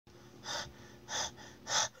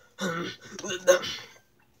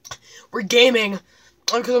We're gaming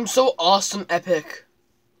because I'm so awesome, epic.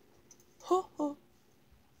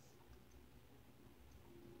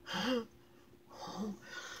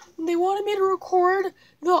 They wanted me to record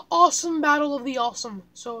the awesome battle of the awesome,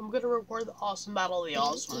 so I'm gonna record the awesome battle of the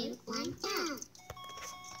awesome.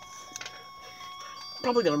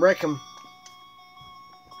 Probably gonna wreck him.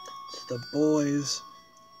 It's the boys.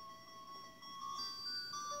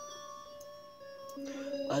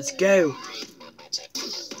 Let's go.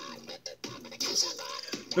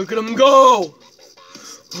 Look at him go.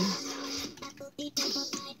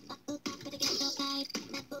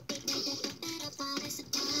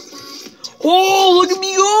 Oh, look at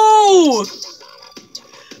me go!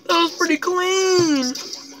 That was pretty clean.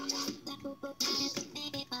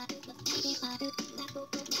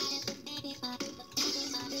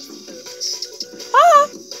 Ah!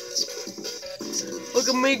 Look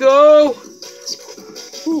at me go!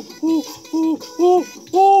 Ooh, ooh, ooh, ooh,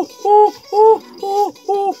 ooh, ooh, ooh, ooh,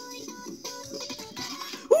 ooh.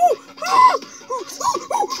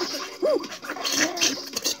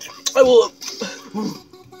 I will.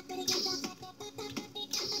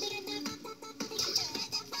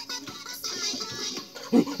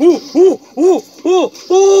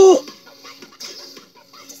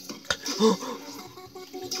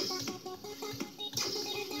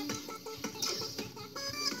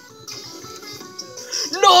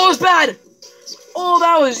 No, it was bad. Oh,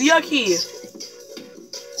 that was yucky.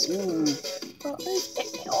 Ooh.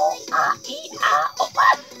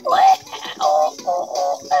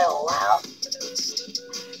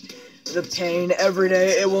 The pain every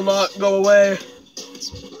day, it will not go away.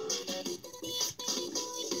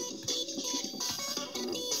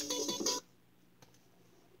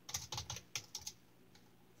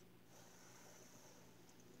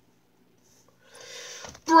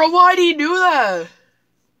 Bro, why do you do that?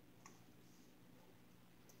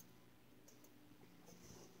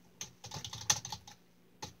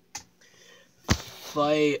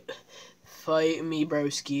 Fight me,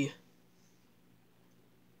 broski.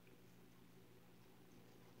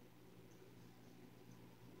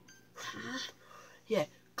 Yeah,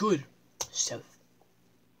 good. South.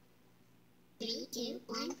 3, 2,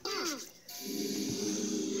 1, go.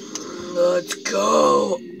 Let's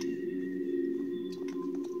go.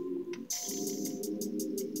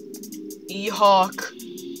 E-Hawk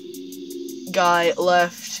guy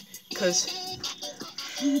left, cause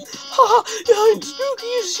haha, yeah, it's spooky.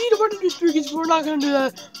 You see, the want to do spooky, so we're not gonna do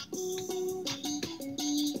that.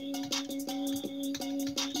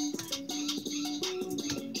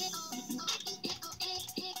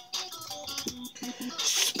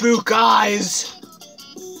 Spook eyes.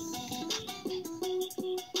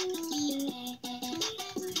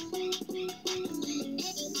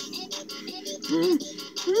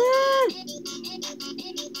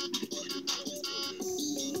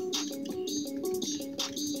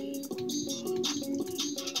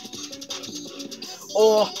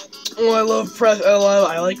 Oh,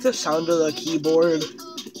 I like the sound of the keyboard.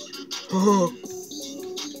 Oh,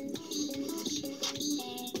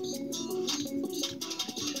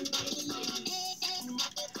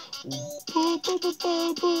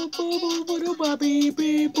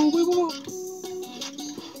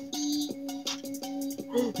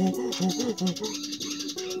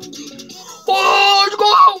 let's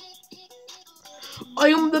go! I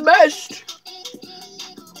am the best.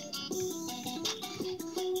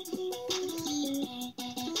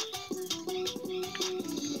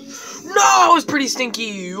 No, it was pretty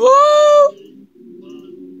stinky. Whoa!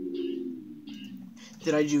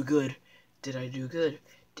 Did I do good? Did I do good?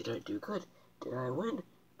 Did I do good? Did I win?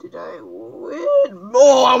 Did I win?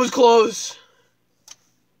 Oh, I was close.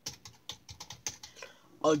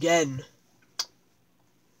 Again.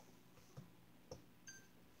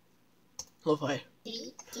 Low play.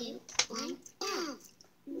 3, 2, 1, go.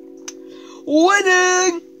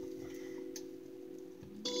 Winning!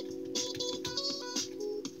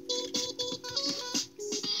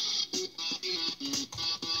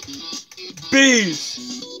 Bees!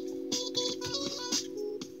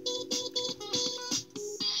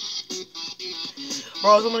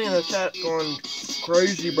 Bro, somebody in the chat going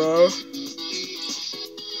crazy, bro.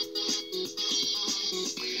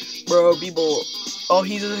 Bro, people. Oh,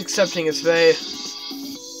 he's just accepting his fate.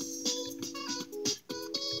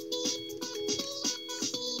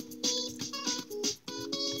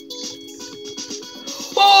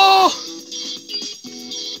 Oh!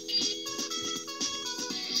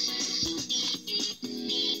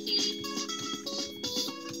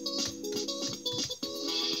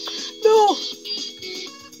 No!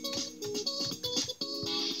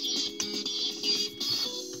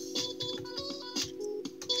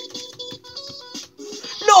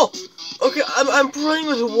 I'm playing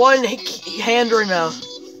with one hand right now.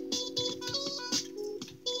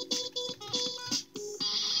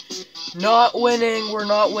 Not winning. We're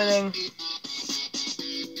not winning.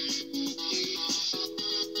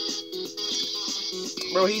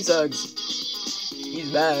 Bro, he sucks.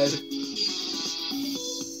 He's bad.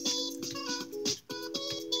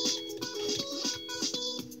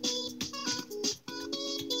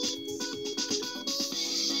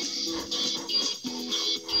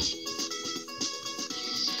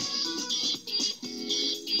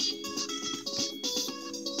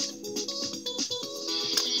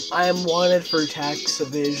 I am wanted for tax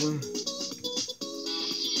evasion.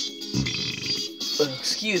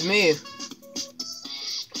 Excuse me.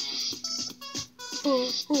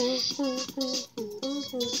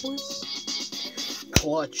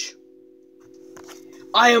 Clutch.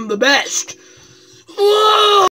 I am the best.